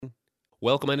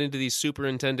Welcome on into the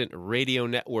Superintendent Radio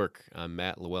Network. I'm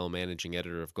Matt Llewell, Managing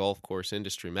Editor of Golf Course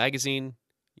Industry Magazine,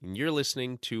 and you're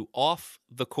listening to Off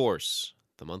the Course,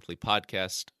 the monthly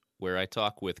podcast where I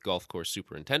talk with golf course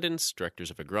superintendents,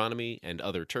 directors of agronomy, and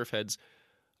other turf heads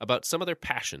about some of their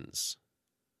passions,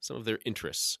 some of their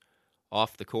interests,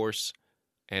 off the course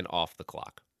and off the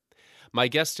clock. My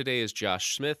guest today is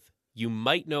Josh Smith. You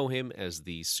might know him as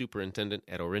the superintendent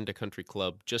at Orinda Country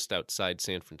Club just outside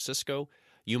San Francisco.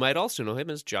 You might also know him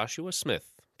as Joshua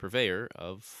Smith, purveyor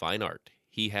of fine art.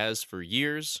 He has for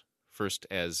years, first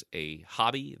as a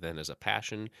hobby, then as a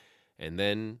passion, and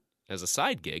then as a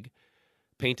side gig,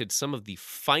 painted some of the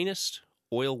finest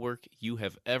oil work you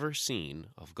have ever seen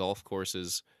of golf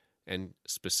courses and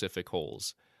specific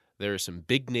holes. There are some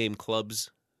big-name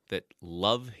clubs that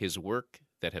love his work,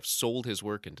 that have sold his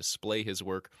work and display his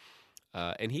work,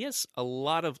 and he has a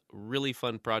lot of really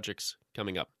fun projects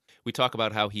coming up. We talk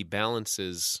about how he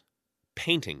balances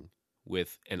painting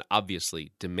with an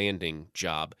obviously demanding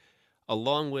job,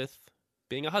 along with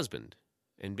being a husband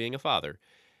and being a father.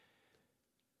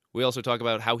 We also talk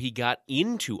about how he got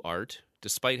into art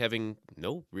despite having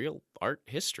no real art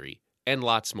history, and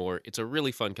lots more. It's a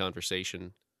really fun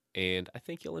conversation, and I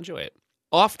think you'll enjoy it.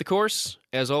 Off the Course,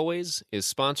 as always, is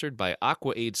sponsored by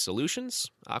AquaAid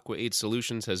Solutions. AquaAid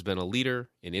Solutions has been a leader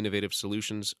in innovative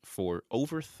solutions for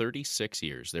over 36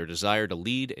 years. Their desire to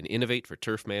lead and innovate for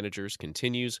turf managers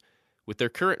continues with their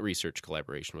current research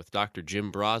collaboration with Dr.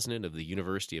 Jim Brosnan of the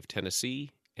University of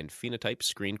Tennessee and Phenotype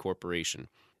Screen Corporation.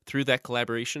 Through that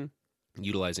collaboration,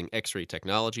 utilizing X-ray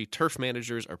technology, turf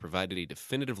managers are provided a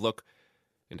definitive look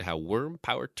into how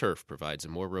worm-powered turf provides a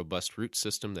more robust root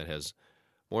system that has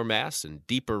more mass and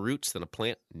deeper roots than a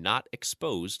plant not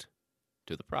exposed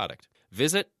to the product.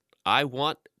 Visit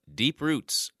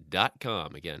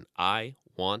iwantdeeproots.com. Again,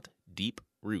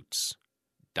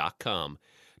 iwantdeeproots.com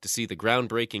to see the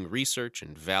groundbreaking research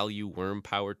and value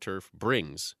worm-powered turf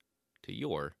brings to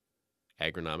your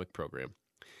agronomic program.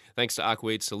 Thanks to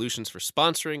AquaAid Solutions for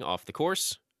sponsoring Off the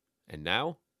Course. And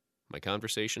now, my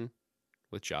conversation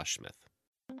with Josh Smith.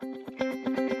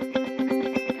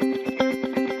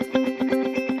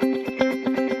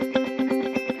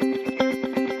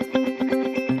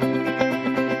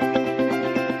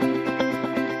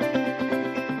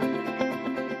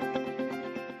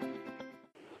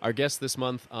 Our guest this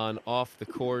month on Off the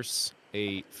Course,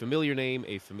 a familiar name,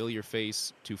 a familiar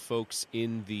face to folks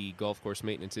in the golf course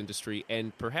maintenance industry,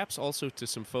 and perhaps also to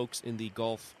some folks in the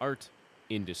golf art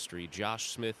industry. Josh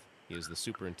Smith is the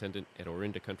superintendent at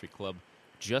Orinda Country Club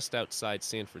just outside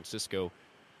San Francisco.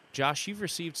 Josh, you've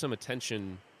received some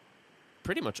attention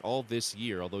pretty much all this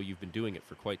year, although you've been doing it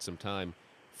for quite some time,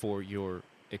 for your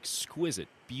exquisite,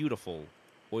 beautiful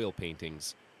oil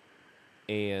paintings.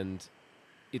 And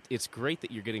it's great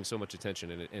that you're getting so much attention,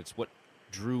 and it's what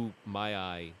drew my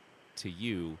eye to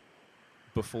you.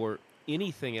 Before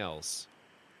anything else,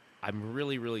 I'm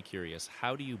really, really curious.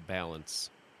 How do you balance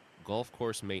golf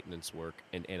course maintenance work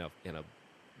and a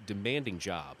demanding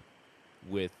job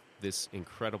with this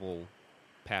incredible,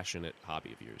 passionate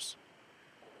hobby of yours?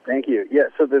 Thank you. Yeah,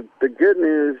 so the good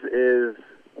news is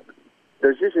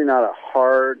there's usually not a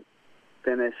hard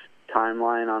finish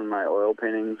timeline on my oil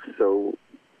paintings, so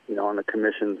on the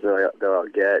commissions that I'll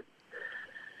get,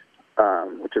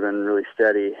 which have been really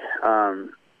steady, I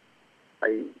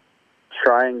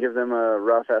try and give them a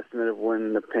rough estimate of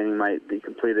when the painting might be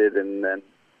completed, and then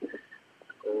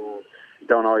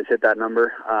don't always hit that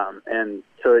number. And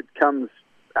so it comes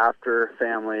after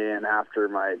family and after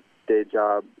my day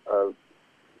job of,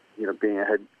 being a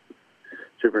head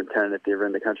superintendent at the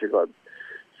Orinda Country Club.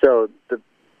 So the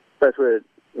best way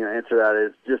to answer that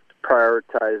is just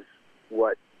prioritize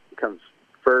what comes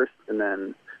first, and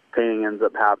then painting ends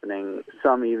up happening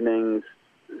some evenings,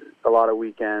 a lot of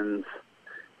weekends,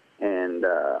 and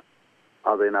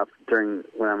oddly enough, when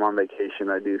I'm on vacation,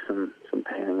 I do some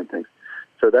painting and things.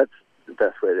 So that's the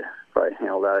best way to probably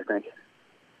handle that, I think.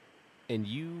 And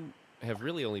you have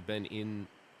really only been in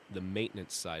the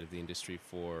maintenance side of the industry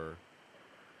for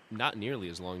not nearly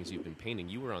as long as you've been painting.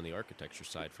 You were on the architecture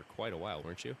side for quite a while,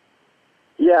 weren't you?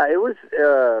 Yeah, it was.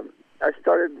 I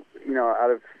started, out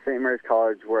of St. Mary's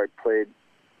College, where I played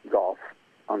golf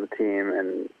on the team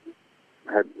and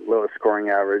had lowest scoring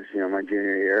average, my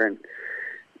junior year, and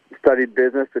studied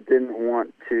business but didn't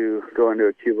want to go into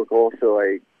a cubicle, so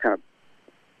I kind of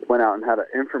went out and had an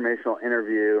informational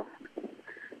interview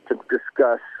to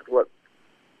discuss with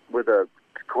a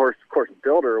course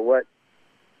builder what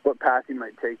path you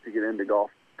might take to get into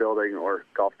golf building or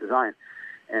golf design.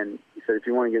 And he said, if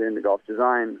you want to get into golf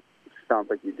design, it sounds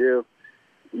like you do,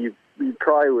 you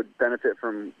probably would benefit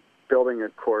from building a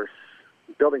course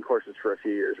building courses for a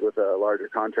few years with a larger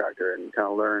contractor and kind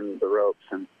of learn the ropes.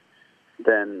 And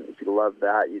then if you love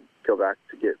that, you'd go back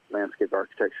to get landscape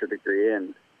architecture degree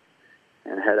and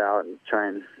head out and try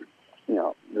and,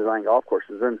 design golf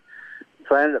courses. And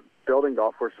so I ended up building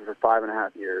golf courses for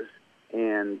 5.5 years.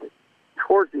 And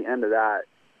towards the end of that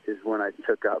is when I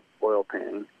took up oil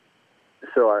painting.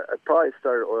 So I probably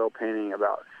started oil painting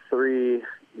about 3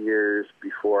 years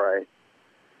before I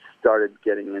started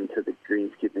getting into the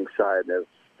greenskeeping side of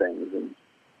things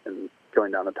and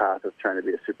going down the path of trying to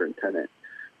be a superintendent.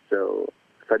 So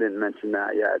if I didn't mention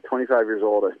that, at 25 years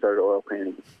old, I started oil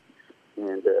painting.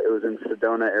 And it was in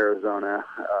Sedona, Arizona.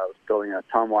 I was building a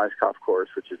Tom Weiskopf course,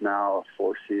 which is now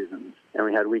 4 seasons. And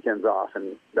we had weekends off,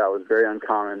 and that was very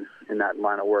uncommon in that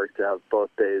line of work to have both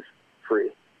days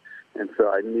free. And so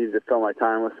I needed to fill my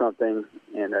time with something,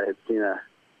 and I had seen a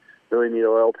really neat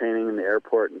oil painting in the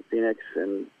airport in Phoenix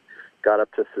and got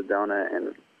up to Sedona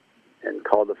and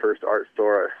called the first art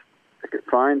store I could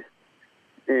find.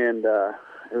 And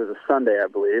it was a Sunday, I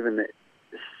believe, and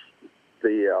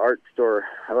the art store,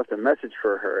 I left a message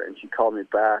for her, and she called me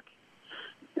back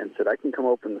and said, I can come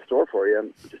open the store for you.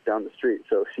 I'm just down the street.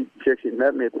 So she actually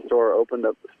met me at the store, opened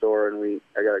up the store, and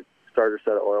I got a starter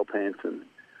set of oil paints and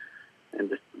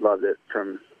just loved it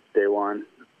from day one.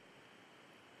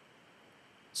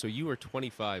 So you were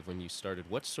 25 when you started.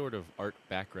 What sort of art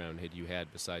background had you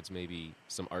had besides maybe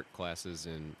some art classes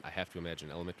in, I have to imagine,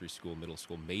 elementary school, middle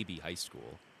school, maybe high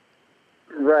school?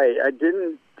 Right. I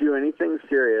didn't do anything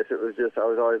serious. It was just I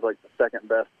was always like the second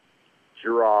best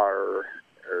drawer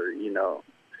or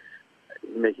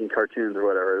making cartoons or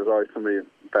whatever. There was always somebody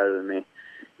better than me.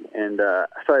 And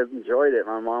so I enjoyed it.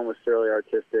 My mom was fairly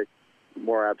artistic,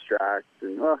 more abstract,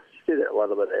 and she did a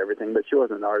little bit of everything, but she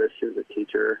wasn't an artist. She was a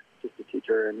teacher,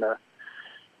 and not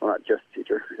just a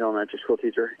teacher, an elementary school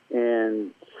teacher.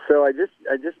 And so I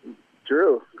just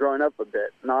drew growing up a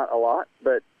bit, not a lot,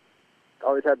 but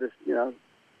always had this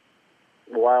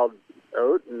wild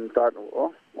oat, and thought,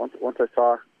 well, once I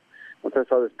saw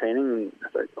this painting, and I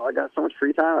thought, I got so much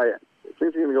free time. It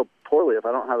seems going to go poorly if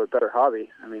I don't have a better hobby.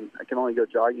 I mean, I can only go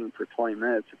jogging for 20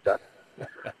 minutes if that's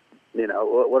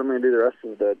what am I going to do the rest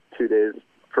of the 2 days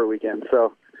per weekend?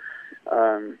 So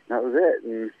that was it.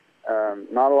 And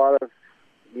not a lot of,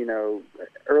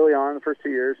 early on, the first 2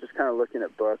 years, just kind of looking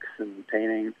at books and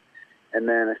painting. And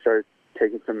then I started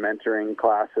taking some mentoring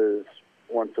classes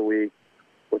once a week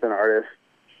with an artist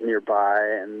nearby.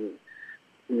 And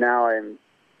now I'm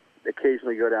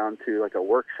occasionally go down to like a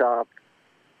workshop,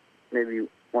 maybe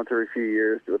once every few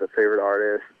years with a favorite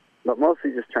artist, but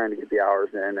mostly just trying to get the hours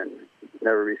in and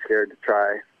never be scared to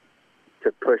try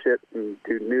to push it and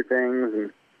do new things.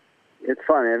 And it's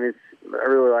fun. I mean, I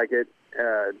really like it.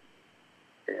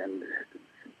 And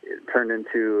it turned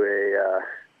into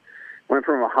went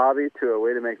from a hobby to a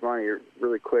way to make money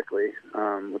really quickly,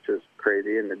 which is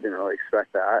crazy, and I didn't really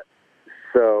expect that.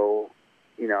 So,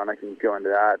 and I can go into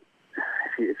that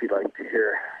if you'd like to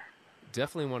hear.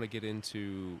 Definitely want to get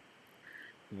into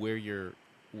where your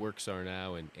works are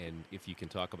now, and if you can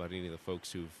talk about any of the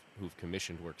folks who've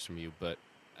commissioned works from you. But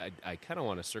I kind of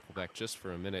want to circle back just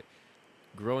for a minute.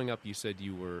 Growing up, you said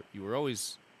you were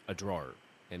always a drawer,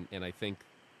 and I think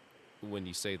when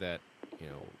you say that,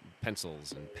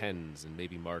 pencils and pens and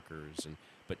maybe markers,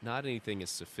 but not anything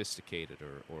as sophisticated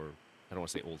or I don't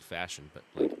want to say old-fashioned, but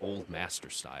like old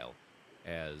master style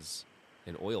as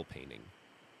an oil painting.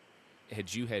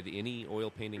 Had you had any oil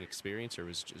painting experience, or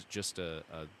was it just a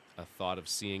thought of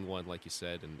seeing one, like you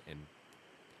said, and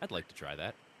I'd like to try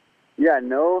that? Yeah,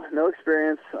 no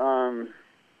experience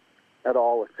at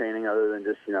all with painting, other than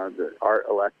just the art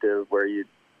elective where you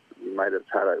might have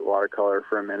had a watercolor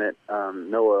for a minute.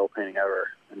 No oil painting ever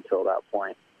until that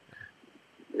point.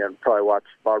 I'd probably watched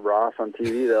Bob Ross on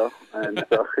TV though, and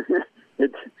so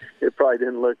it probably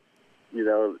didn't look.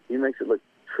 He makes it look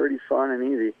pretty fun and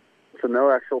easy. So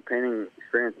no actual painting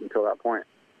experience until that point.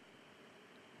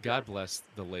 God bless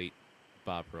the late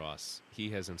Bob Ross. He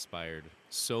has inspired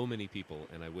so many people,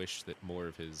 and I wish that more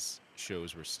of his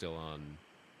shows were still on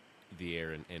the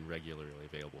air and regularly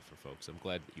available for folks. I'm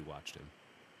glad that you watched him.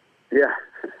 Yeah.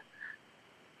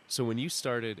 So when you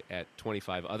started at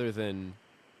 25, other than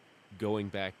going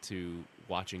back to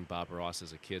watching Bob Ross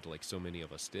as a kid like so many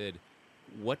of us did,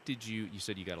 what did you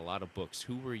said you got a lot of books.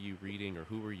 Who were you reading, or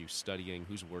who were you studying?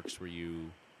 Whose works were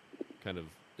you kind of,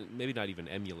 maybe not even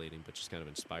emulating, but just kind of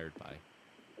inspired by?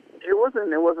 It wasn't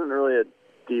really a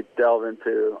deep delve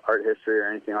into art history or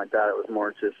anything like that. It was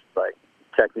more just like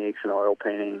techniques and oil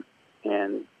painting,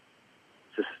 and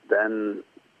just then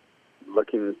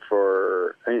looking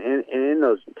for, in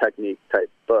those technique type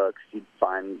books, you'd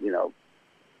find,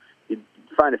 you'd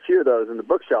find a few of those in the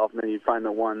bookshelf, and then you'd find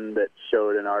the one that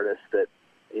showed an artist that,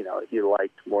 you know, you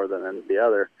liked more than the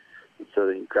other. And so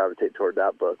then you gravitate toward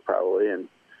that book probably. And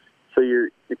so you're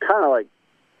kind of like,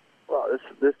 well,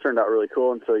 this turned out really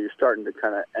cool. And so you're starting to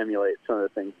kind of emulate some of the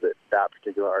things that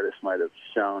particular artist might have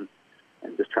shown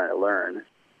and just trying to learn.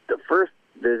 The first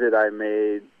visit I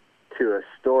made to a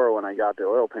store when I got the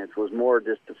oil paints was more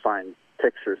just to find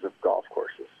pictures of golf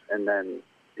courses. And then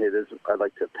I'd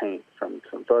like to paint from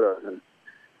some photos. And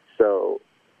so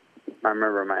I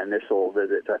remember my initial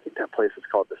visit, I think that place was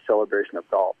called the Celebration of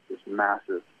Golf, this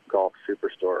massive golf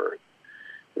superstore,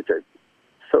 which I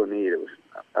so neat. It was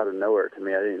out of nowhere to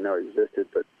me. I didn't even know it existed,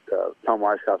 but Tom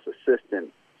Weisskopf's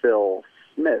assistant, Phil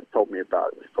Smith, told me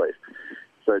about this place.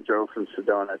 So I drove from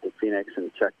Sedona to Phoenix and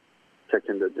checked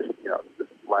into this, you know, this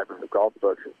library of golf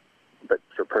books, but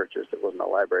for purchase. It wasn't a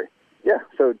library. Yeah,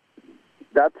 so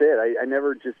that's it. I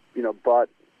never just, you know, bought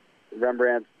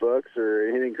Rembrandt's books or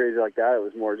anything crazy like that. It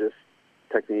was more just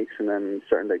techniques and then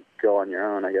starting to go on your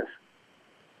own, I guess.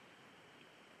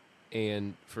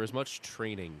 And for as much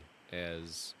training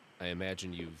as I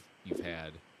imagine you've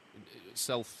had,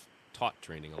 self-taught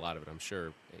training, a lot of it, I'm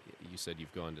sure. You said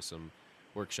you've gone to some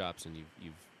workshops and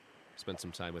you've spent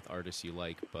some time with artists you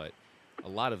like, but a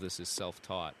lot of this is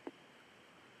self-taught.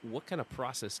 What kind of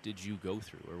process did you go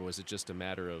through? Or was it just a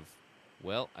matter of,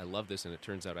 well, I love this and it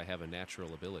turns out I have a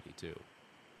natural ability too?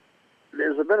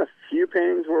 There's been a few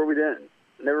paintings where we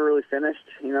never really finished,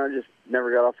 you know, just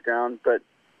never got off the ground. But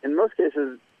in most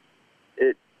cases,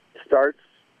 it starts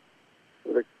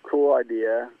with a cool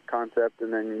idea, concept,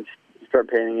 and then you start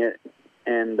painting it.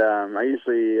 And I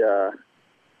usually,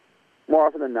 more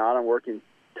often than not, I'm working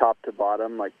top to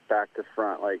bottom, like back to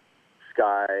front, like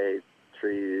sky,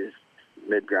 trees,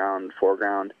 mid-ground,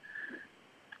 foreground,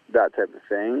 that type of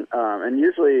thing. And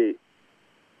usually,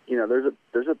 you know,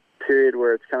 there's a period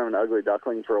where it's kind of an ugly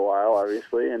duckling for a while,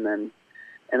 obviously, and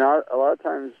a lot of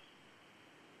times,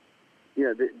 you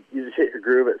know, you just hit your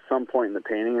groove at some point in the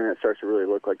painting, and it starts to really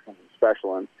look like something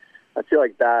special. And I feel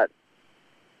like that,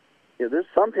 you know, there's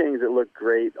some paintings that look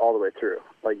great all the way through.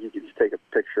 Like, you could just take a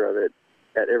picture of it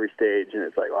at every stage, and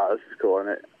it's like, wow, this is cool, and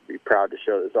I'd be proud to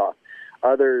show this off.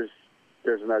 Others,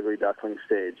 there's an ugly duckling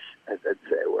stage, I'd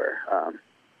say, where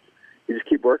you just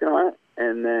keep working on it,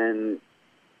 and then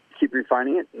keep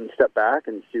refining it, and step back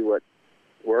and see what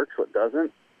works, what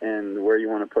doesn't, and where you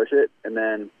want to push it. And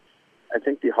then I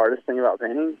think the hardest thing about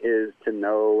painting is to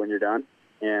know when you're done.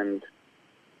 And,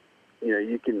 you know,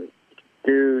 you can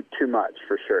do too much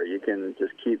for sure. You can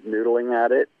just keep noodling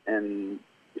at it, and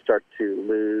you start to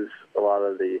lose a lot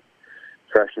of the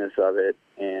freshness of it.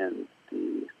 And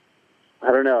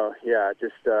I don't know. Yeah,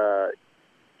 just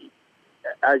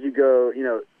as you go, you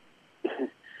know,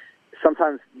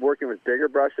 sometimes working with bigger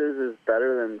brushes is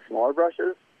better than smaller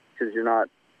brushes because you're not,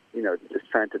 you know, just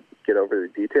trying to get over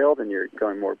the detailed, and you're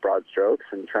going more broad strokes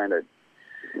and trying to,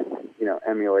 you know,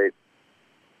 emulate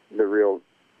the real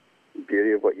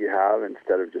beauty of what you have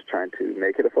instead of just trying to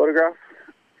make it a photograph.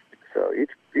 So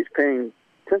each painting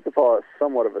tends to follow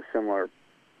somewhat of a similar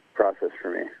process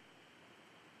for me.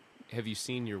 Have you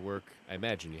seen your work? I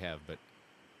imagine you have, but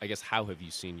I guess how have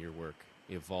you seen your work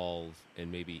evolve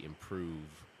and maybe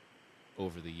improve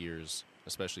over the years,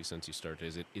 especially since you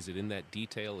started? Is it in that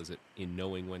detail? Is it in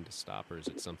knowing when to stop, or is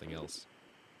it something else?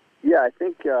 Yeah, I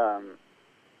think I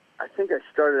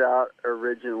started out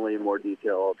originally more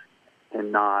detailed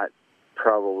and not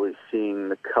probably seeing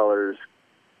the colors.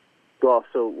 Well,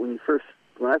 so when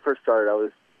I first started, I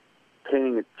was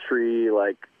painting a tree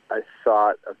like I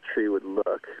thought a tree would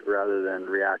look rather than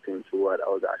reacting to what I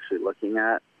was actually looking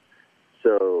at.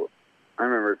 So I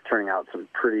remember turning out some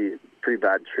pretty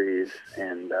bad trees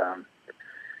and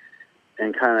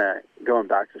kind of going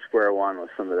back to square one with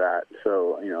some of that.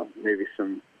 So, you know, maybe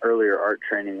some earlier art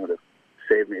training would have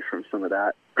saved me from some of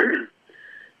that.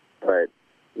 But,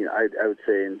 you know, I would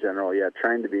say in general, yeah,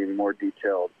 trying to be more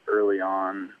detailed early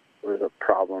on was a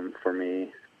problem for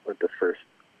me with the first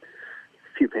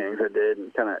few paintings I did.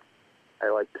 And kind of, I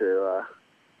like to,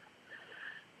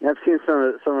 I've seen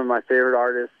some of my favorite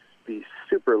artists be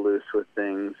super loose with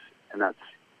things, and that's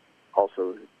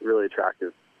also really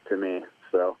attractive to me.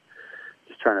 So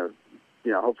just trying to,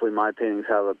 you know, hopefully my paintings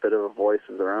have a bit of a voice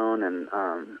of their own, and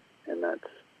that's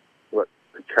what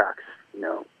attracts, you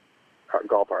know,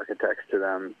 golf architects to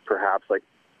them, perhaps, like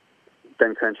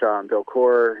Ben Crenshaw and Bill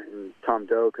Corr and Tom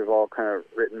Doak have all kind of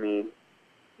written me,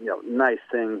 you know, nice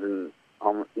things and,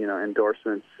 you know,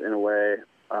 endorsements in a way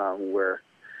where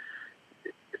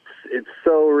it's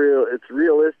so real, it's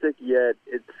realistic, yet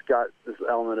it's got this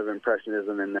element of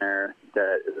impressionism in there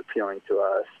that is appealing to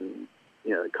us. And,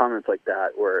 you know, comments like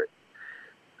that where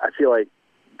I feel like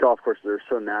golf courses are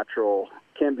so natural,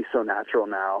 can be so natural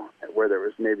now, where there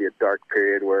was maybe a dark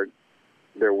period where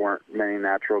there weren't many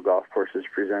natural golf courses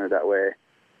presented that way.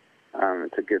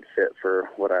 It's a good fit for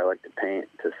what I like to paint,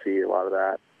 to see a lot of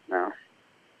that now.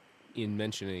 In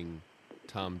mentioning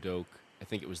Tom Doak, I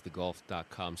think it was the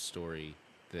golf.com story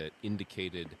that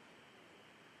indicated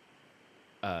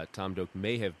Tom Doak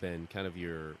may have been kind of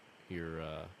your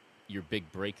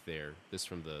big break there. This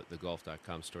from the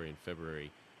golf.com story in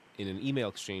February. In an email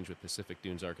exchange with Pacific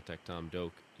Dunes architect Tom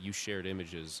Doak, you shared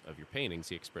images of your paintings.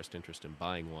 He expressed interest in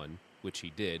buying one, which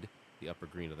he did, the upper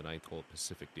green of the 9th hole at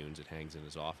Pacific Dunes. It hangs in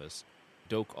his office.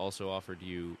 Doak also offered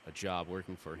you a job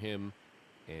working for him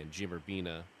and Jim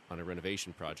Urbina on a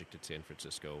renovation project at San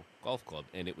Francisco Golf Club.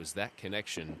 And it was that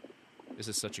connection, this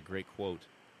is such a great quote,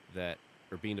 that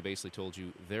Urbina basically told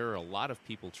you, there are a lot of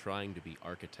people trying to be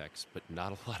architects, but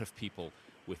not a lot of people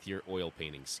with your oil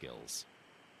painting skills.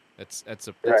 That's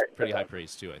Right. pretty high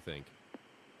praise too, I think.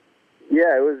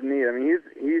 Yeah, it was neat. I mean,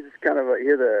 he's kind of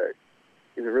he's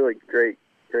a really great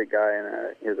guy,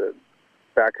 and he has a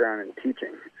background in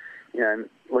teaching. You know, and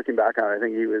looking back on it, I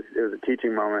think it was a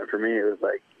teaching moment for me. It was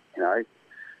like, you know,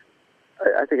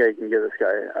 I think I can give this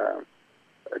guy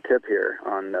a tip here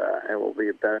on, it will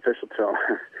be beneficial to him.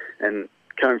 And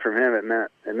coming from him, it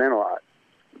meant a lot.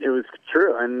 It was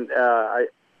true, and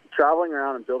traveling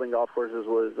around and building golf courses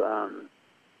was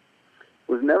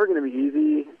never going to be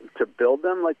easy to build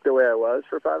them like the way I was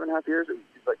for 5.5 years. It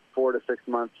was like 4 to 6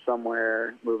 months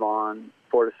somewhere, move on,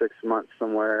 4 to 6 months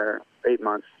somewhere, 8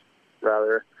 months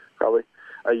rather, probably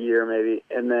a year maybe.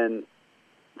 And then,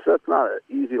 so that's not an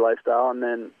easy lifestyle. And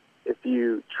then if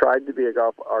you tried to be a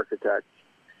golf architect,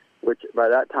 which by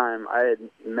that time I had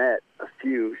met a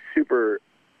few super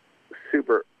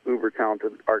uber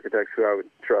talented architects who I would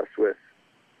trust with,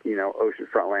 you know,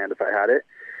 oceanfront land if I had it.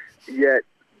 Yet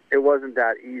it wasn't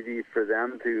that easy for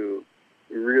them to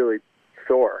really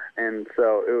soar. And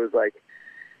so it was like,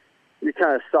 you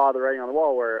kind of saw the writing on the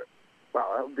wall where,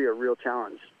 wow, that would be a real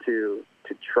challenge to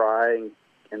try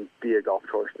and be a golf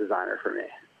course designer for me.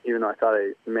 Even though I thought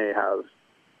I may have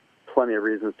plenty of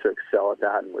reasons to excel at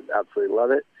that and would absolutely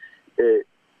love it.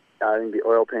 I think the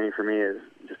oil painting for me is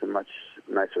just a much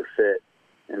nicer fit,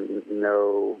 and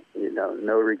no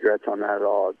regrets on that at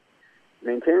all.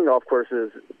 Maintaining golf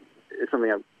courses is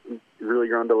something I've really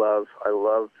grown to love. I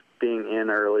love being in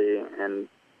early and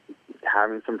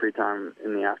having some free time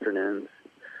in the afternoons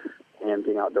and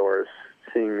being outdoors,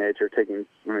 seeing nature,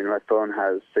 my phone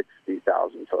has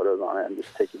 60,000 photos on it. I'm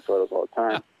just taking photos all the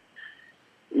time.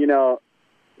 You know,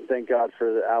 thank God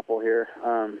for the Apple here.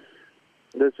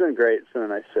 It's been great. It's been a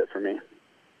nice fit for me.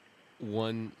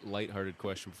 One lighthearted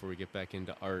question before we get back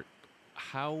into art.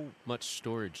 How much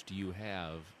storage do you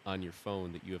have on your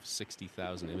phone that you have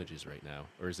 60,000 images right now?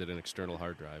 Or is it an external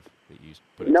hard drive that you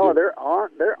put it No, to? they're on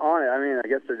it. I mean, I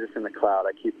guess they're just in the cloud.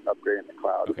 I keep upgrading the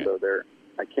cloud. Okay. So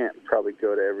I can't probably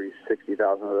go to every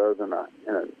 60,000 of those in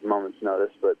a moment's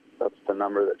notice, but that's the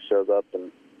number that shows up,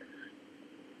 and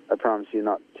I promise you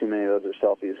not too many of those are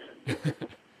selfies.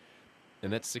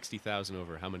 And that's 60,000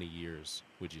 over how many years,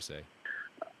 would you say?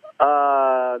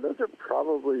 Those are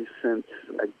probably since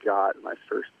I got my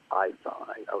first iPhone,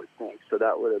 I would think. So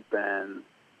that would have been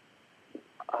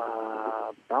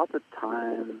about the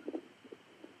time I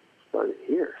started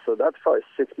here. So that's probably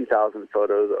 60,000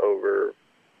 photos over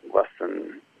less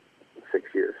than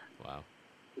 6 years. Wow.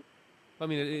 I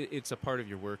mean, it's a part of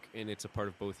your work, and it's a part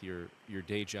of both your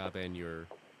day job and your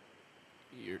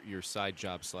side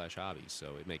job / hobby.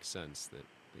 So it makes sense that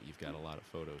you've got a lot of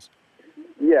photos.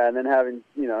 Yeah, and then having,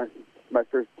 my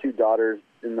first 2 daughters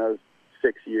in those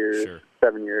 6 years, Sure.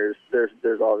 7 years,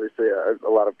 there's obviously a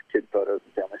lot of kid photos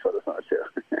and family photos on it too.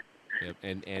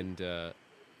 Yep. And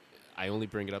I only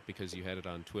bring it up because you had it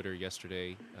on Twitter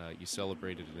yesterday. You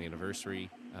celebrated an anniversary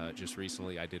just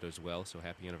recently. I did as well, so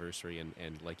happy anniversary.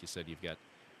 And like you said, you've got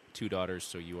 2 daughters,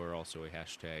 so you are also a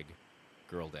hashtag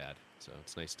girl dad. So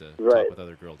it's nice to talk with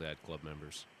other girl dad club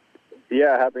members.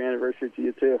 Yeah, happy anniversary to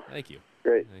you too. Thank you.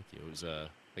 Great. Thank you. It was,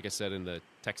 like I said in the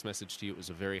text message to you, it was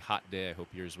a very hot day. I hope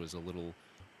yours was a little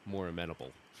more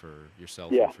amenable for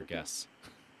yourself and for guests.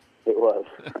 It was.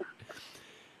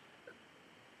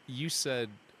 You said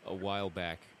a while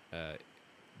back,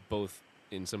 both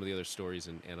in some of the other stories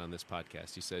and on this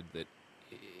podcast, you said that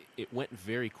it went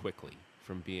very quickly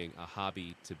from being a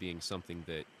hobby to being something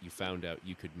that you found out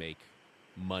you could make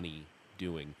money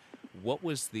doing. What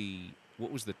was the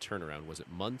turnaround? Was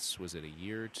it months? Was it a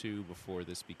year or two before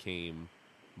this became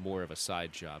more of a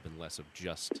side job and less of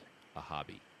just a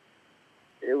hobby?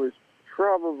 It was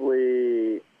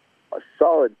probably a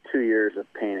solid 2 years of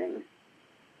painting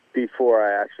before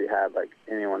I actually had like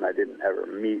anyone I didn't ever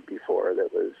meet before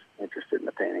that was interested in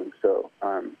the painting. So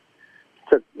it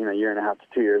took a year and a half to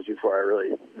 2 years before I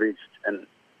really reached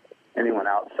anyone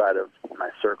outside of my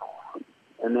circle.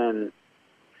 And then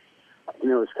it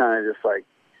was kind of just like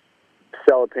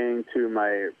sell a painting to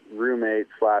my roommate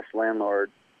 /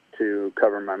 landlord to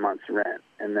cover my month's rent.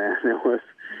 And then it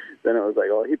was like,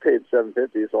 oh, he paid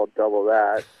 $750, so I'll double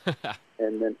that.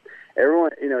 And then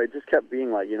everyone, it just kept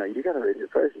being like, you got to raise your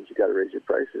prices. You got to raise your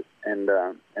prices. And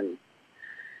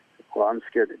well, I'm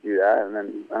scared to do that. And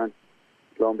then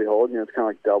lo and behold, it's kind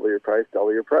of like double your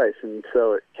price. And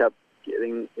so it kept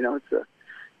getting,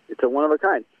 it's a one of a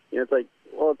kind. It's like,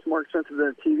 well, it's more expensive than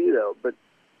a TV though, but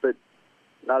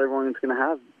not everyone's going to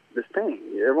have this painting.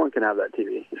 Everyone can have that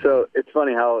TV. So it's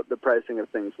funny how the pricing of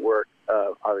things work.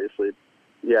 Obviously,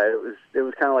 yeah, it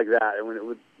was kind of like that. And when it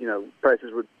would,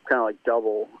 prices would kind of like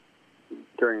double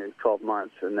during 12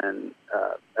 months, and then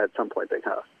at some point they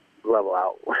kind of level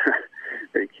out where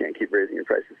you can't keep raising your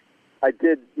prices. I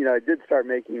did start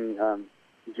making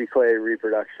Giclée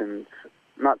reproductions,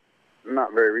 not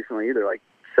very recently either, like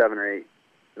 7 or 8,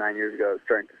 9 years ago. I was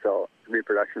starting to sell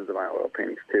reproductions of my oil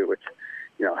paintings too, which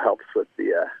helps with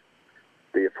the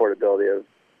affordability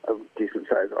of decent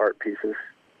sized art pieces.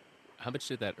 How much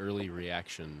did that early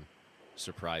reaction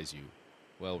surprise you?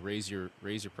 Well, raise your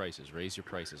prices.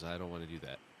 I don't want to do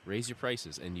that. Raise your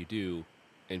prices, and you do,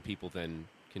 and people then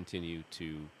continue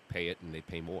to pay it, and they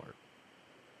pay more.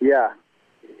 Yeah,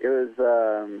 it was.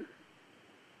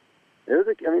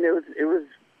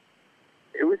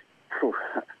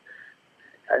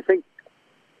 I think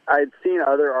I'd seen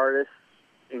other artists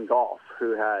in golf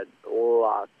who had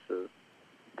lots of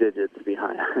digits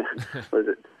behind it. Was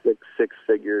it six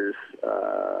figures,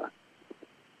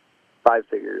 5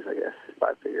 figures, I guess,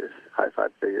 5 figures, high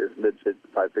 5 figures, mid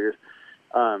 5 figures.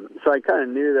 So I kind of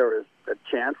knew there was a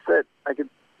chance that I could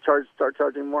start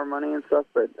charging more money and stuff,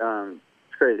 but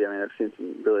it's crazy. I mean, I've seen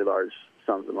some really large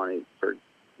sums of money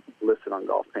listed on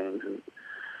golf paintings, and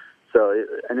so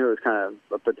I knew it was kind of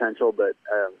a potential, but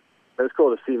it was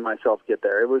cool to see myself get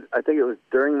there. I think it was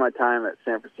during my time at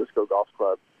San Francisco Golf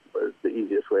Club was the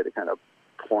easiest way to kind of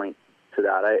point to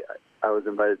that. I was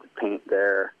invited to paint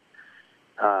there,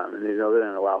 and they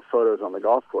didn't allow photos on the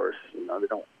golf course. They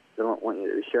don't want you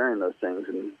to be sharing those things,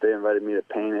 and they invited me to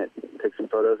paint it, take some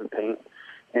photos and paint.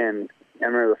 And I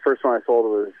remember the first one I sold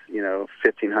was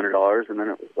 $1,500, and then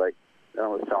it was like I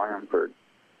was selling them for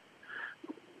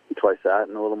twice that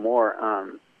and a little more,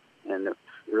 and it's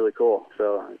really cool.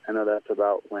 So I know that's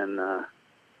about when it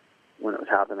was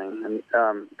happening,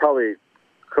 and probably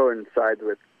coincides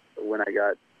with when I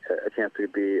got a chance to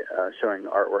be showing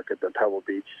artwork at the Pebble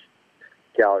Beach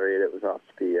gallery that was off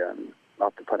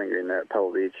the putting green there at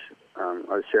Pebble Beach. I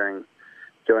was sharing.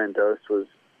 Joanne Dost was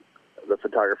the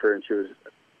photographer, and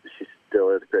she still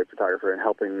is a great photographer, and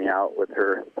helping me out with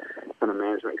her kind of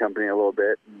management company a little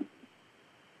bit,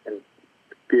 and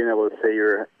being able to say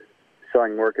you're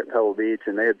selling work at Pebble Beach,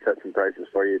 and they had set some prices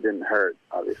for you. It didn't hurt,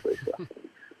 obviously. So.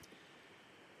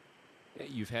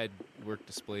 You've had work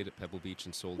displayed at Pebble Beach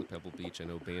and sold at Pebble Beach. I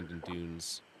know Bandon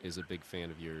Dunes is a big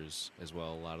fan of yours as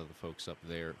well, a lot of the folks up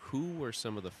there. Who were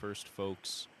some of the first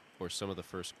folks or some of the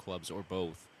first clubs, or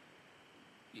both,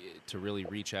 to really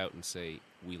reach out and say,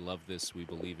 we love this, we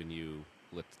believe in you,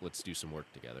 let's do some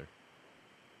work together?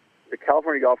 The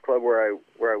California Golf Club where I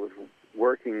was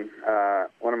working,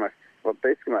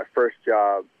 basically my first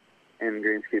job in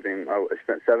greenskeeping, I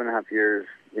spent 7.5 years,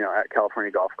 at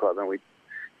California Golf Club, and we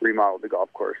remodeled the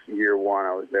golf course. Year 1,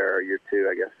 I was there, or year 2,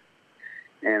 I guess.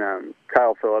 And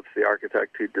Kyle Phillips, the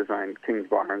architect who designed Kings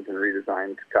Barnes and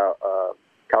redesigned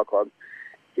Cal Club,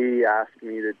 he asked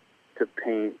me to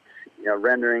paint,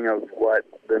 rendering of what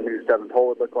the new 7th hole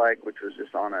would look like, which was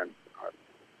just on a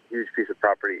huge piece of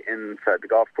property inside the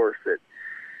golf course that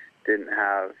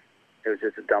it was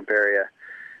just a dump area.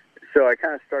 So I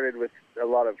kind of started with a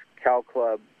lot of Cal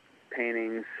Club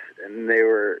paintings, and they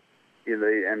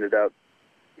ended up,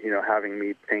 having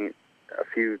me paint a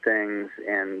few things,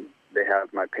 and they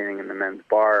have my painting in the men's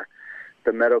bar.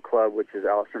 The Meadow Club, which is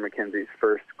Alistair McKenzie's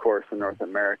first course in North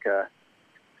America,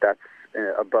 that's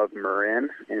above Marin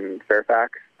in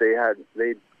Fairfax. They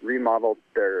remodeled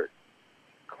their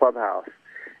clubhouse,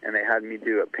 and they had me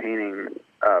do a painting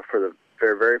for the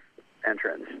very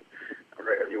entrance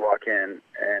right as you walk in,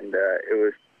 and it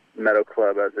was Meadow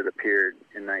Club as it appeared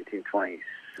in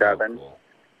 1927, cool.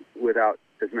 Without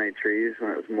as many trees,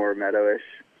 when it was more meadowish.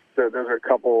 So those are a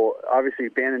couple. Obviously,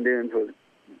 Bandon Dunes was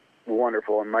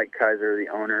wonderful, and Mike Kaiser, the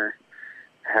owner,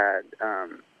 had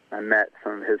I met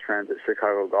some of his friends at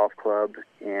Chicago Golf Club,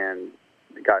 and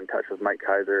got in touch with Mike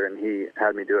Kaiser, and he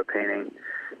had me do a painting,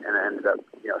 and I ended up,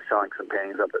 selling some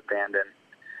paintings up at Bandon,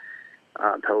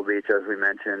 Pebble Beach, as we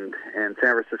mentioned. And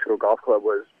San Francisco Golf Club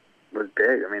was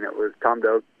big. I mean, it was Tom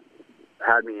Doak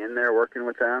had me in there working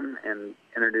with them and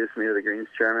introduced me to the greens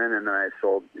chairman, and then I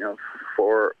sold,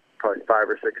 probably 5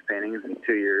 or 6 paintings in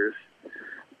 2 years,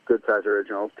 good size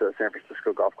originals, to San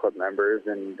Francisco Golf Club members.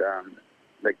 And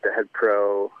like the head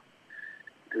pro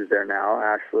who's there now,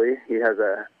 Ashley, he has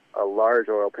a large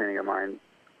oil painting of mine,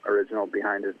 original,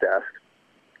 behind his desk.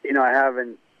 I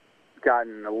haven't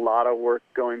gotten a lot of work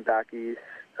going back east.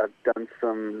 I've done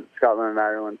some Scotland and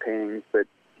Ireland paintings, but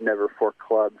never for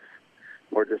clubs,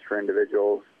 more just for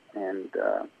individuals. And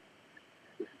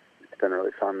it's been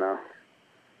really fun, though.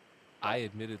 I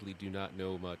admittedly do not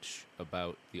know much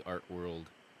about the art world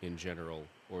in general,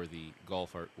 or the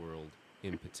golf art world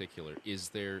in particular. Is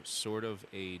there sort of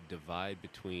a divide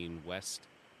between West,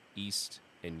 East,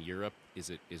 and Europe? Is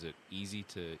it easy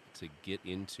to get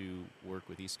into work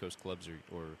with East Coast clubs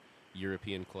or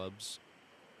European clubs?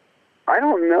 I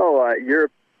don't know.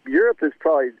 Europe is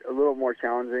probably a little more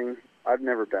challenging. I've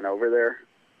never been over there.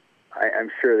 I'm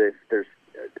sure there's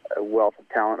a wealth of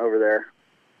talent over there,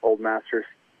 old masters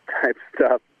type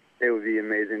stuff. It would be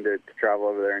amazing to travel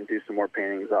over there and do some more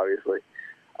paintings, obviously.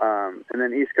 And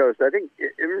then East Coast, I think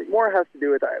it more has to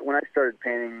do with when I started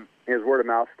painting, it was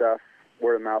word-of-mouth stuff.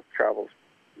 Word-of-mouth travels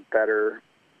better,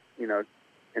 in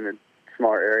a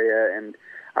smaller area. And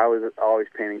I was always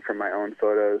painting from my own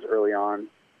photos early on.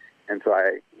 And so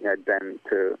I had been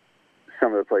to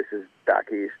some of the places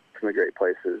back east, some of the great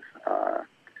places,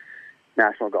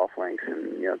 national golf links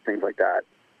and, things like that.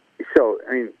 So,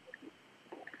 I mean,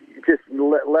 just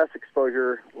less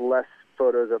exposure, less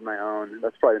photos of my own.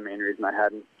 That's probably the main reason I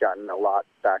hadn't gotten a lot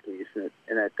back east,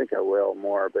 and I think I will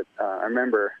more. But I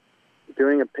remember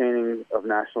doing a painting of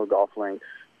national golf links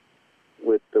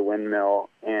with the windmill,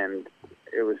 and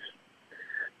it was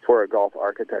for a golf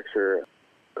architecture,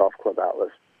 Golf Club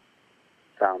Atlas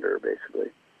founder,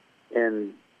 basically.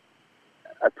 And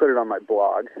I put it on my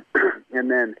blog, and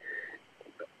then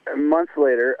months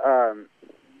later,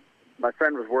 my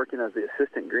friend was working as the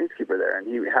assistant greenskeeper there, and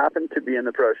he happened to be in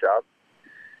the pro shop,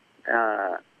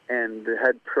 and the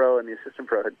head pro and the assistant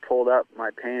pro had pulled up my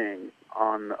painting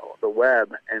on the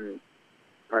web, and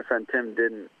my friend Tim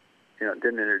didn't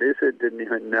introduce it, didn't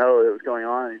even know it was going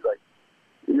on. And he's like,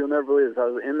 "You'll never believe this. I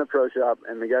was in the pro shop,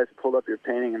 and the guys pulled up your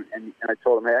painting, and I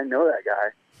told him, hey, I know that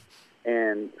guy."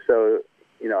 And so,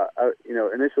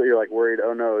 initially you're like worried,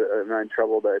 oh no, am I in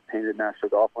trouble that I painted national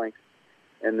golf links?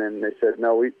 And then they said,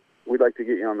 no, we'd like to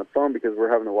get you on the phone because we're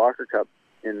having the Walker Cup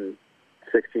in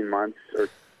 16 months or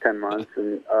 10 months,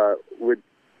 and would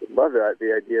love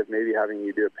the idea of maybe having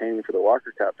you do a painting for the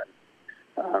Walker Cup.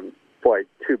 And boy,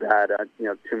 too bad.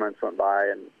 2 months went by,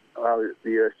 and the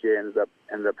USGA ended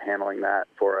up handling that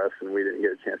for us, and we didn't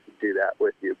get a chance to do that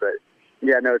with you. But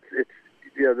yeah, no, it's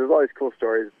there's always cool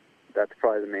stories. That's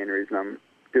probably the main reason I'm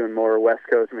doing more West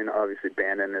Coast. I mean, obviously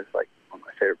Bandon is like one of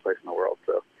my favorite places in the world,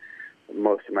 so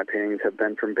most of my paintings have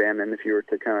been from Bandon if you were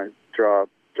to kind of draw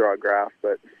a graph.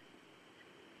 But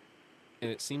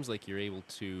and it seems like you're able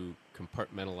to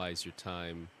compartmentalize your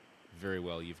time very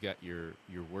well. You've got your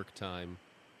work time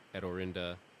at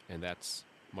Orinda, and that's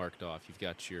marked off. You've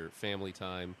got your family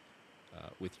time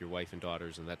with your wife and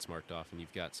daughters, and that's marked off. And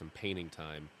you've got some painting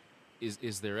time.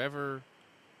 Is there ever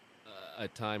a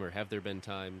time, or have there been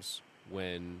times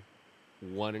when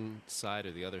one side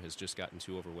or the other has just gotten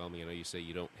too overwhelming? I know you say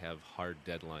you don't have hard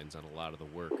deadlines on a lot of the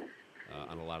work,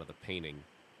 on a lot of the painting,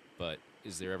 but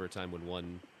is there ever a time when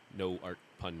one, no art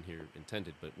pun here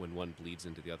intended, but when one bleeds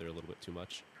into the other a little bit too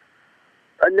much?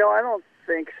 No, I don't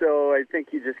think so. I think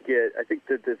I think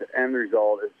that the end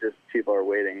result is just people are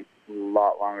waiting a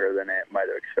lot longer than it might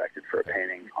have expected for a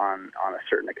painting on a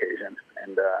certain occasion.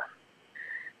 And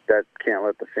that can't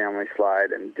let the family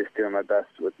slide, and just doing my best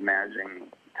with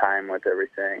managing time with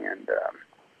everything. And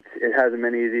it hasn't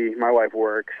been easy. My wife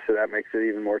works, so that makes it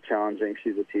even more challenging.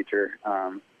 She's a teacher.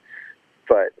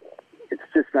 But it's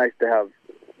just nice to have,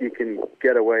 you can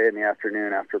get away in the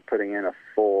afternoon after putting in a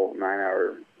full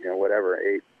 9-hour,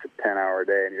 8 to 10 hour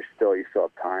day, and you still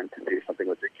have time to do something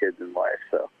with your kids in life.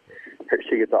 So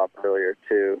she gets off earlier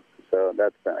too, so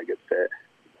that's been a good fit.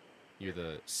 You're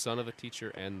the son of a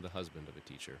teacher and the husband of a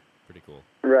teacher. Pretty cool.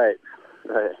 Right.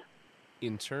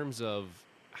 In terms of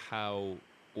how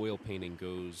oil painting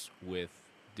goes with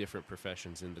different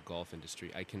professions in the golf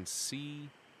industry, I can see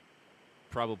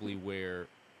probably where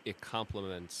it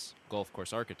complements golf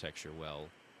course architecture well.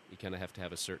 You kind of have to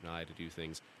have a certain eye to do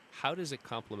things. How does it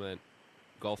complement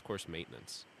golf course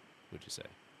maintenance, would you say?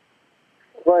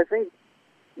 Well, I think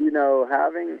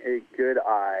Having a good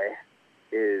eye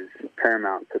is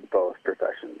paramount to both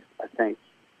professions. I think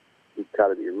you've got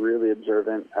to be really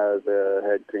observant as a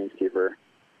head greenskeeper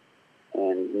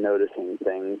and noticing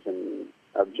things and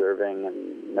observing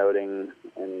and noting,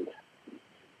 and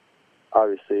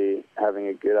obviously having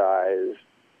a good eye is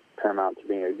paramount to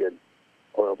being a good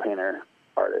oil painter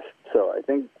artist. So I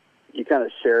think you kind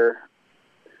of share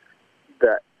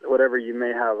that. Whatever you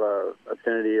may have a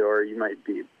affinity, or you might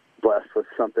be blessed with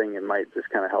something, it might just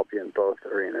kind of help you in both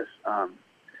arenas. I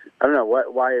don't know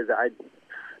why is that.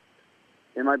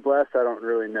 Am I blessed? I don't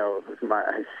really know if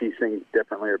I see things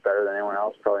differently or better than anyone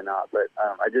else. Probably not. But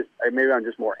maybe I'm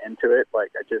just more into it.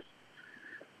 Like I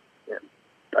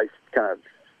kind of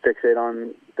fixate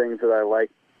on things that I like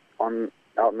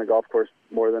out in the golf course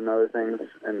more than other things,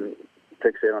 and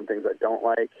fixate on things I don't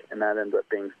like, and that ends up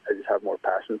being I just have more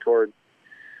passion toward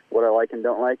what I like and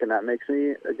don't like, and that makes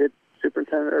me a good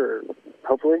superintendent, or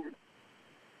hopefully.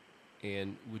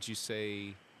 And would you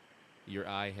say your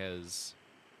eye has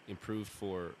improved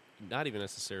for not even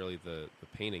necessarily the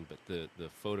painting, but the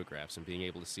photographs, and being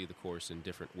able to see the course in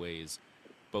different ways,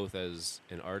 both as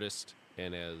an artist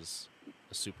and as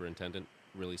a superintendent,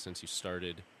 really since you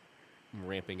started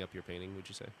ramping up your painting, would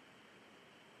you say?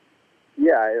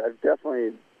 Yeah, I've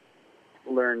definitely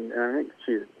learned, and I think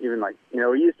she's even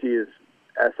we used to use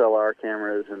SLR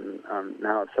cameras, and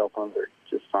now cell phones are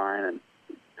just fine, and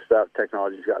stuff.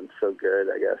 Technology's gotten so good,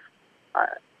 I guess.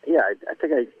 I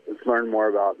think I learned more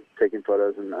about taking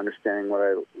photos and understanding what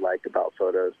I like about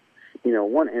photos.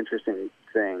 One interesting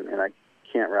thing, and I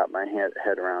can't wrap my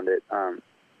head around it,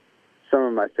 some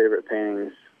of my favorite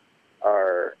paintings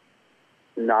are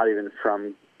not even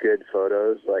from good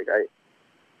photos. Like,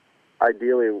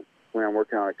 ideally, when I'm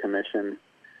working on a commission,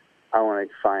 I want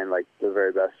to find the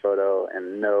very best photo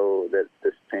and know that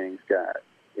this painting's got,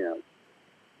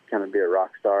 kind of be a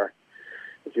rock star,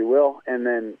 if you will. And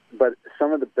then, but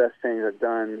some of the best paintings I've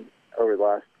done over the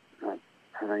last,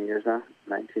 how many years now?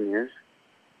 19 years,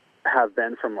 have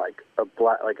been from a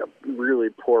really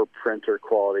poor printer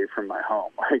quality from my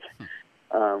home,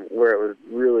 where it was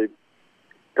really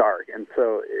dark. And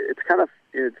so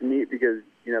it's neat because,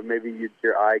 maybe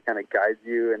your eye kind of guides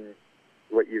you, and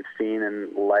what you've seen and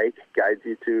guides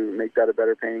you to make that a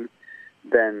better painting,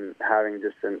 than having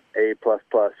just an A++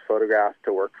 photograph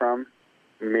to work from.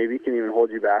 Maybe can even hold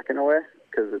you back in a way,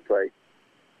 because it's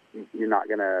you're not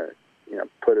going to,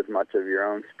 put as much of your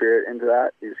own spirit into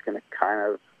that. You're just going to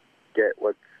kind of get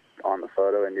what's on the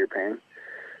photo into your painting.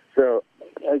 So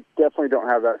I definitely don't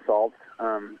have that solved.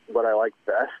 What I like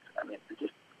best,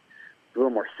 just a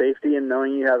little more safety in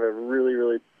knowing you have a really,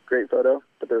 really great photo,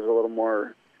 but there's a little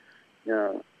more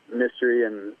mystery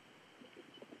and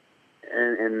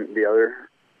in the other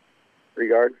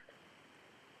regard.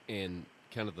 And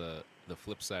kind of the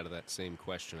flip side of that same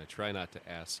question, I try not to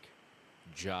ask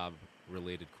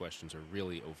job-related questions, or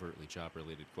really overtly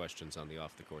job-related questions, on the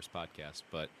Off the Course podcast,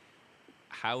 but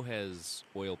how has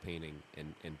oil painting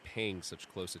and paying such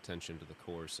close attention to the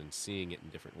course and seeing it in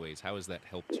different ways, how has that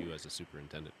helped you as a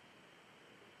superintendent?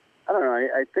 I don't know.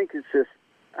 I think it's just,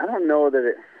 I don't know if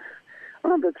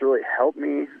it's really helped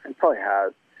me. It probably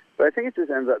has. But I think it just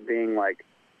ends up being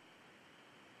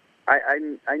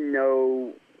I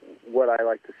know what I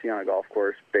like to see on a golf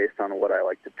course based on what I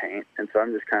like to paint. And so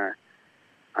I'm just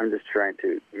trying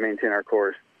to maintain our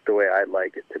course the way I'd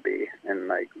like it to be, and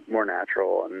more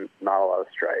natural and not a lot of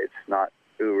stripes, not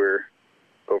over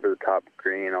the top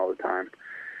green all the time.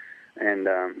 And,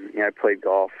 I played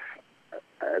golf,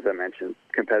 as I mentioned,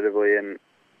 competitively, and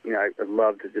I'd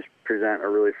love to just present a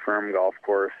really firm golf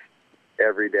course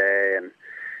every day. And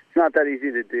it's not that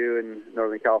easy to do in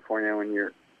Northern California when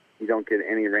you don't get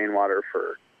any rainwater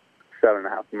for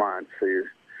 7.5 months. So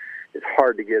it's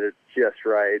hard to get it just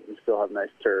right and still have nice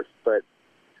turf. But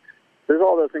there's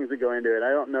all those things that go into it. I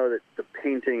don't know that the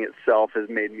painting itself has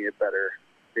made me a better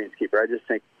greenskeeper. I just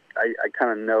think I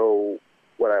kind of know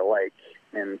what I like,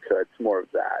 and so it's more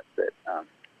of that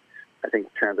I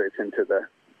think translates into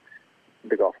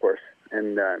the golf course,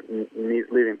 and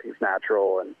leaving things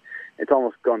natural. And it's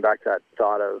almost going back to that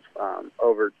thought of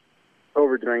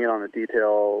overdoing it on the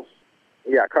details.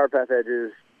 Yeah, car path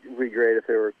edges would be great if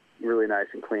they were really nice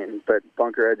and clean, but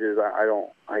bunker edges,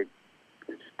 I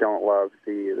just don't love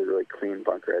the really clean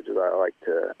bunker edges. I like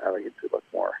it to look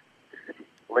more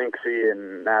linksy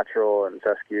and natural, and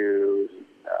fescues,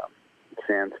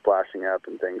 sand splashing up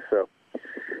and things. So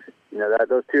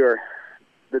those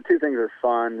two things are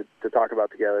fun to talk about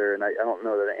together, and I don't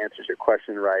know that it answers your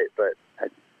question right, but I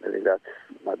think that's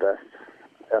my best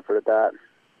effort at that.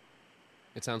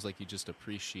 It sounds like you just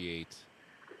appreciate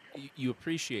you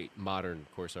appreciate modern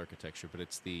course architecture, but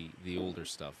it's the older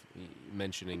stuff.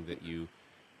 Mentioning that you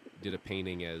did a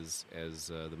painting as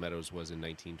the Meadows was in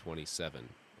 1927,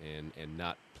 and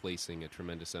not placing a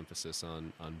tremendous emphasis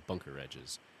on bunker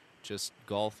edges, just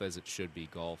golf as it should be,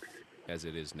 golf as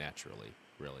it is naturally,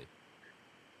 really.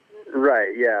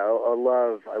 Right. Yeah. I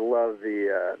love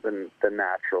the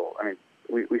natural. I mean,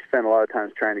 we spend a lot of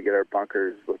times trying to get our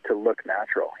bunkers to look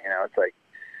natural. It's like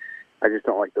I just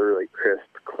don't like the really crisp,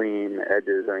 clean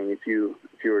edges. I mean, if you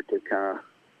were to kind of,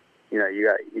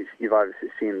 you've obviously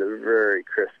seen the very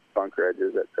crisp bunker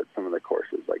edges at some of the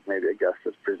courses, like maybe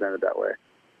Augusta's presented that way.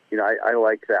 I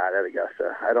like that at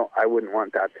Augusta. I wouldn't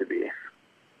want that to be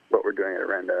what we're doing at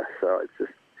Orinda. So it's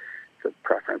a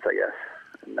preference, I guess.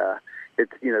 And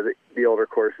it's the older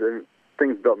courses,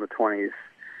 things built in the 20s,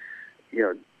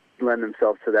 lend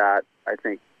themselves to that. I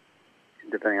think,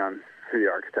 depending on who the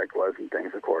architect was and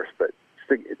things, of course. But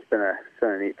it's been a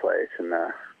neat place, and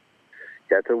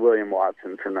it's a William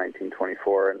Watson from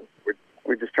 1924, and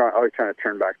we're just always trying to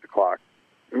turn back the clock,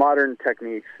 modern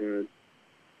techniques and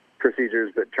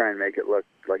procedures, but try and make it look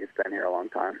like it's been here a long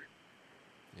time.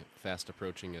 Yeah, fast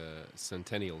approaching a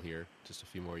centennial here, just a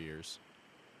few more years.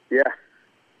 Yeah.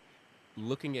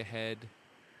 Looking ahead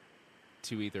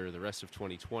to either the rest of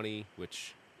 2020,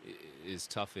 which is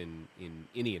tough in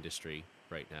any industry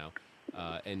right now,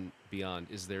 and beyond,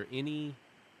 is there any,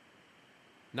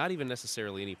 not even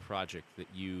necessarily any project that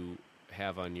you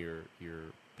have on your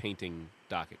painting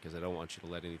docket, because I don't want you to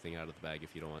let anything out of the bag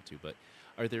if you don't want to, but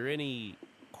are there any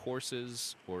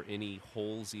courses or any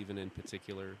holes even in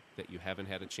particular that you haven't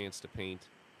had a chance to paint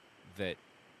that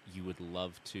you would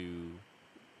love to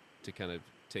kind of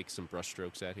take some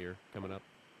brushstrokes at here coming up?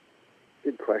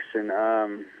 Good question.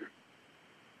 I'm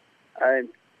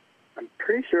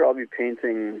pretty sure I'll be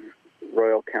painting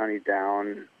Royal County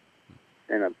down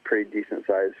in a pretty decent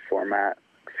size format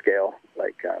scale,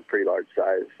 like pretty large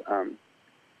size,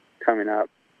 coming up.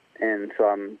 And so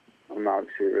I'm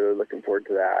obviously really looking forward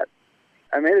to that.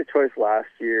 I made a choice last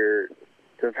year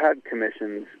to have had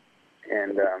commissions,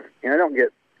 and I don't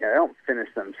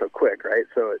finish them so quick, right?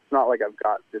 So it's not like I've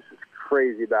got this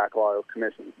crazy backlog of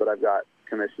commissions, but I've got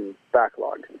commissions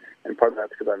backlog, and part of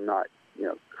that's because I'm not,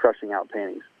 crushing out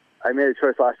paintings. I made a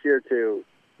choice last year to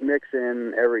mix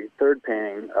in every third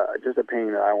painting, just a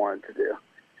painting that I wanted to do,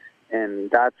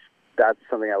 and that's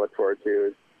something I look forward to.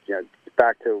 Is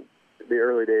back to the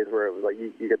early days where it was like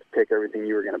you get to pick everything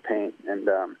you were going to paint, and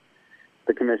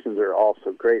the commissions are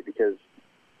also great because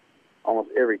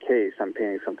almost every case I'm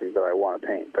painting something that I want to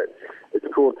paint. But it's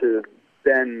cool to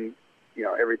then,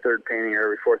 every third painting or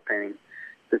every fourth painting,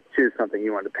 just choose something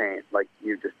you want to paint, like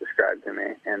you just described to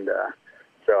me. And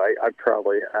so I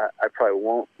probably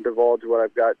won't divulge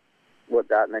what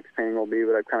that next painting will be,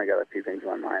 but I've kind of got a few things in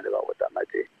my mind about what that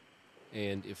might be.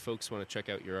 And if folks want to check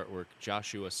out your artwork,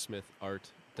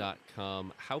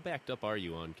 joshuasmithart.com. How backed up are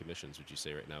you on commissions, would you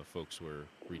say, right now, if folks were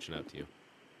reaching out to you?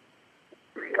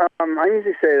 I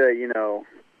usually say that,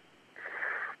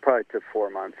 probably to 4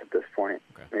 months at this point,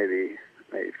 okay. maybe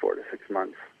 4 to 6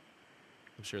 months.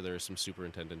 I'm sure there are some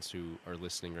superintendents who are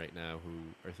listening right now who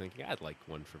are thinking, I'd like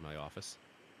one for my office.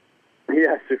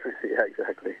 Yeah, yeah,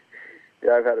 exactly.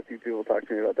 Yeah, I've had a few people talk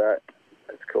to me about that.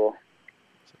 That's cool.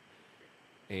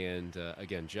 And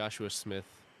again,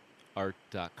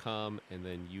 joshuasmithart.com, and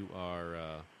then you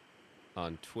are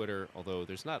on Twitter, although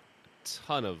there's not a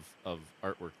ton of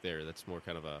artwork there. That's more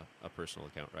kind of a personal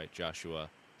account, right? Joshua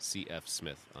C.F.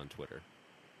 Smith on Twitter.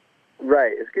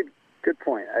 Right. It's good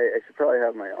point. I should probably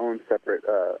have my own separate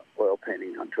oil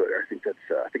painting on Twitter. I think I'm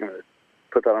going to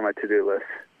put that on my to-do list.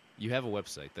 You have a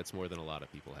website. That's more than a lot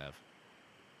of people have.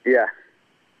 Yeah.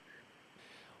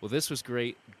 Well, this was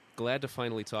great. Glad to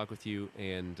finally talk with you.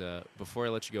 And before I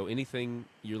let you go, anything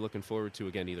you're looking forward to,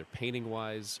 again, either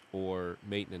painting-wise or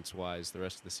maintenance-wise the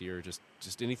rest of this year, just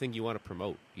anything you want to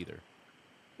promote, either?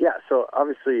 Yeah, so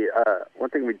obviously one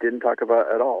thing we didn't talk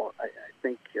about at all, I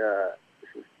think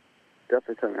this is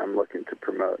definitely something I'm looking to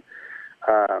promote.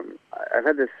 I've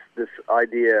had this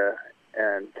idea,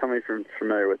 and tell me if you're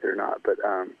familiar with it or not, but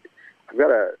I've got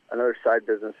another side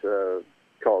business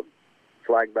called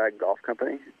Flag Bag Golf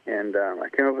Company, and I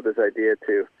came up with this idea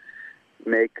to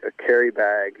make a carry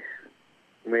bag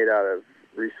made out of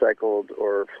recycled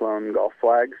or flown golf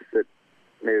flags that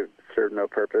may serve no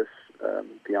purpose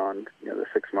beyond the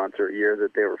 6 months or a year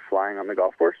that they were flying on the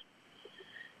golf course.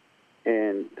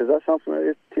 And does that sound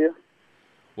familiar to you?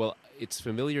 Well, it's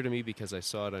familiar to me because I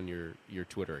saw it on your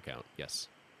Twitter account. Yes.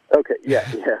 Okay. Yeah.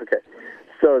 Okay.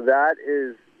 So that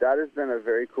has been a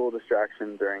very cool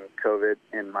distraction during COVID,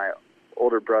 and my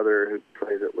older brother, who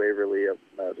plays at Waverly, is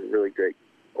a really great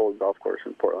old golf course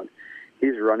in Portland.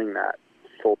 He's running that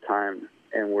full time,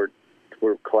 and we're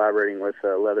collaborating with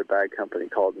a leather bag company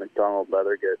called McDonald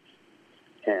Leather Goods,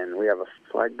 and we have a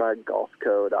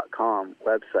flagbaggolfco.com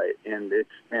website, and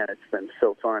it's been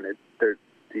so fun.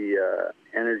 The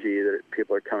energy that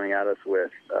people are coming at us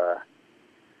with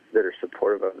that are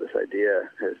supportive of this idea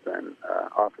has been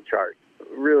off the chart.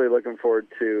 Really looking forward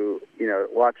to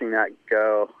watching that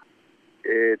go.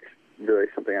 It's really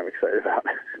something I'm excited about.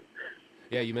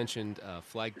 Yeah, you mentioned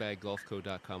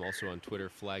flagbaggolfco.com, also on Twitter,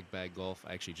 flagbaggolf.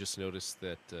 I actually just noticed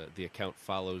that the account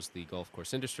follows the golf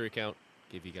course industry account.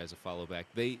 Give you guys a follow back.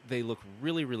 They look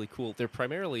really, really cool. They're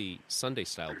primarily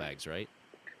Sunday-style bags, right?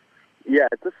 Yeah,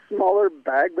 it's a smaller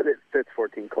bag, but it fits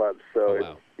 14 clubs, so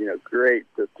wow. It's great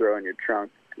to throw in your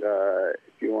trunk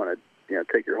if you want to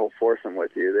take your whole foursome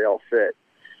with you. They all fit.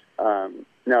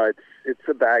 No, it's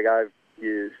a bag I've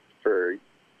used for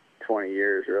 20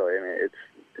 years, really. I mean,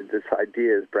 this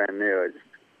idea is brand new.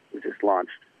 It just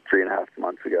launched 3.5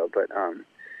 months ago, but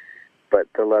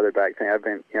the leather bag thing, I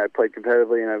played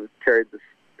competitively, and I've carried the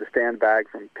stand bag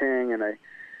from Ping, and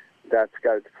that's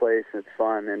got its place, and it's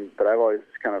fun. But I've always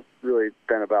kind of really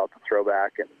been about the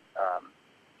throwback, and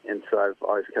so I've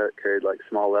always carried like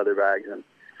small leather bags, and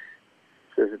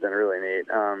this has been really neat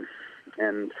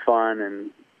and fun,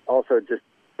 and also just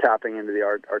tapping into the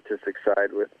artistic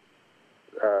side with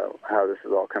how this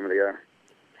is all coming together.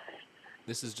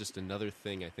 This is just another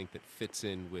thing I think that fits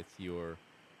in with your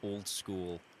old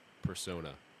school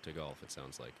persona to golf, it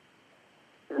sounds like.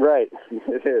 Right,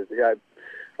 it is.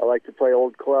 I like to play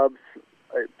old clubs.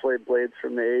 I play blades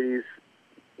from the 80s,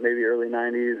 maybe early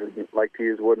 90s, and like to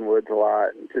use wooden woods a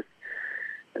lot. And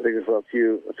I think there's a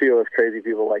few of us crazy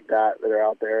people like that are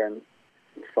out there, and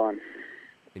it's fun.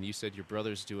 And you said your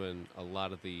brother's doing a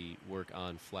lot of the work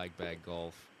on Flag Bag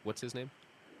Golf. What's his name?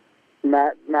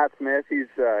 Matt Smith. He's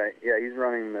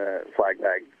running the Flag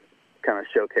Bag kind of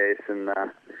showcase, and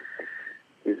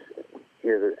he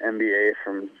has an MBA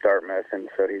from Dartmouth, and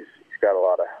so he's got a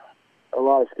lot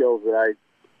of skills that I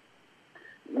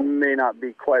may not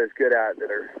be quite as good at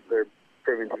they're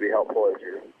proving to be helpful as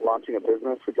you're launching a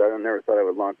business, which I never thought I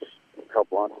would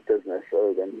help launch a business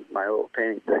other than my little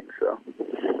painting thing. So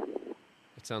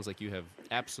it sounds like you have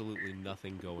absolutely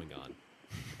nothing going on.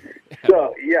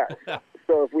 So yeah.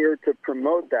 So if we were to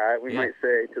promote that, we might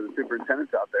say to the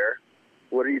superintendents out there,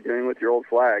 what are you doing with your old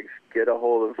flags? Get a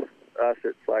hold of us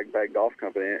at Flag Bag Golf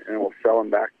Company, and we'll sell them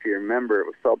back to your member.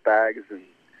 We'll sell bags, and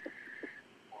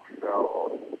we'll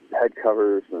sell head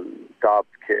covers and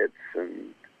Dobbs kits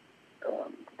and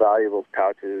valuables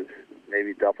pouches,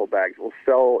 maybe duffel bags. We'll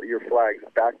sell your flags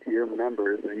back to your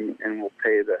members, and we'll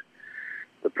pay the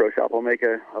pro shop. We'll make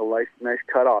a nice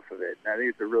cut off of it. And I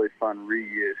think it's a really fun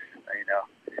reuse.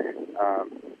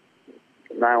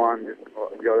 Nylon just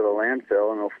go to the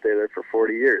landfill and it'll stay there for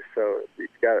 40 years. So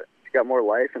it's got more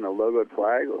life in a logoed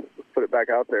flag. Let's put it back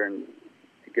out there and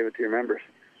give it to your members.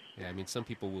 Yeah, I mean, some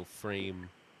people will frame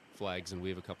flags, and we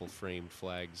have a couple framed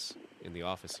flags in the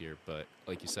office here, but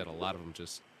like you said, a lot of them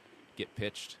just get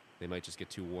pitched. They might just get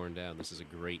too worn down. This is a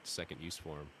great second use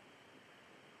for them.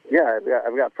 Yeah,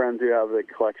 I've got friends who have the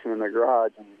collection in their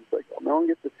garage, and it's like, well, no one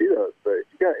gets to see those. But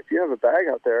if you have a bag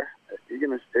out there,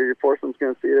 your foursome's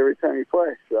going to see it every time you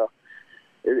play. So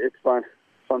it's fun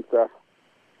stuff.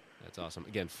 That's awesome.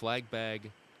 Again,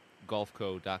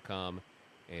 flagbaggolfco.com,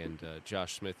 and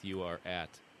Josh Smith, you are at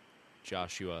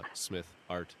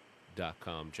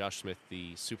joshuasmithart.com. Josh Smith,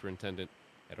 the superintendent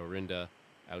at Orinda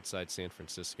outside San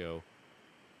Francisco.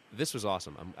 This was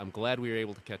awesome. I'm glad we were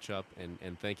able to catch up,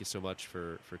 and thank you so much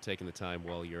for taking the time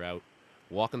while you're out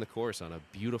walking the course on a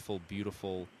beautiful,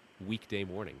 beautiful weekday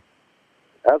morning.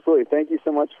 Absolutely. Thank you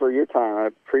so much for your time. I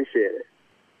appreciate it.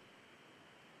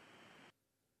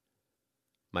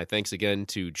 My thanks again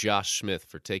to Josh Smith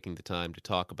for taking the time to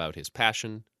talk about his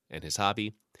passion and his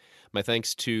hobby. My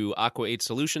thanks to Aqua 8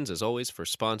 Solutions, as always, for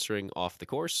sponsoring Off the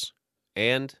Course.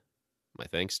 And my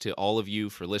thanks to all of you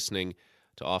for listening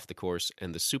to Off the Course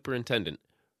and the Superintendent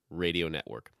Radio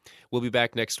Network. We'll be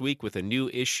back next week with a new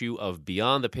issue of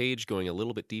Beyond the Page, going a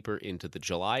little bit deeper into the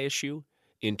July issue.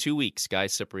 In 2 weeks, Guy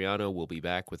Cipriano will be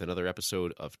back with another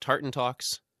episode of Tartan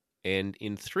Talks. And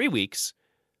in 3 weeks,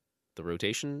 the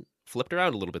rotation flipped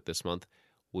around a little bit this month.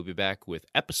 We'll be back with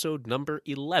episode number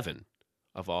 11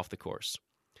 of Off the Course.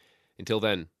 Until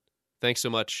then, thanks so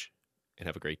much, and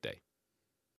have a great day.